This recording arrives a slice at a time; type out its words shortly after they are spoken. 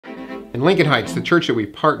In Lincoln Heights, the church that we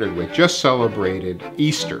partnered with just celebrated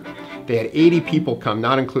Easter. They had 80 people come,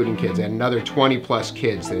 not including kids, and another 20 plus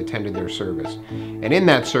kids that attended their service. And in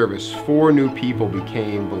that service, 4 new people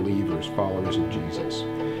became believers, followers of Jesus.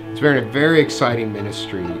 It's been a very exciting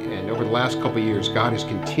ministry, and over the last couple of years, God has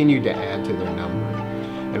continued to add to their number.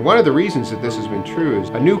 And one of the reasons that this has been true is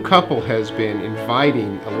a new couple has been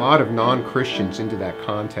inviting a lot of non-Christians into that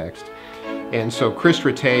context. And so Chris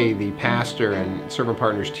Rattay, the pastor and Servant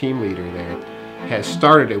Partners team leader there, has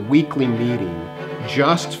started a weekly meeting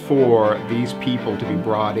just for these people to be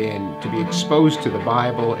brought in, to be exposed to the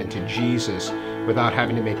Bible and to Jesus without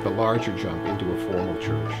having to make the larger jump into a formal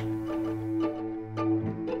church.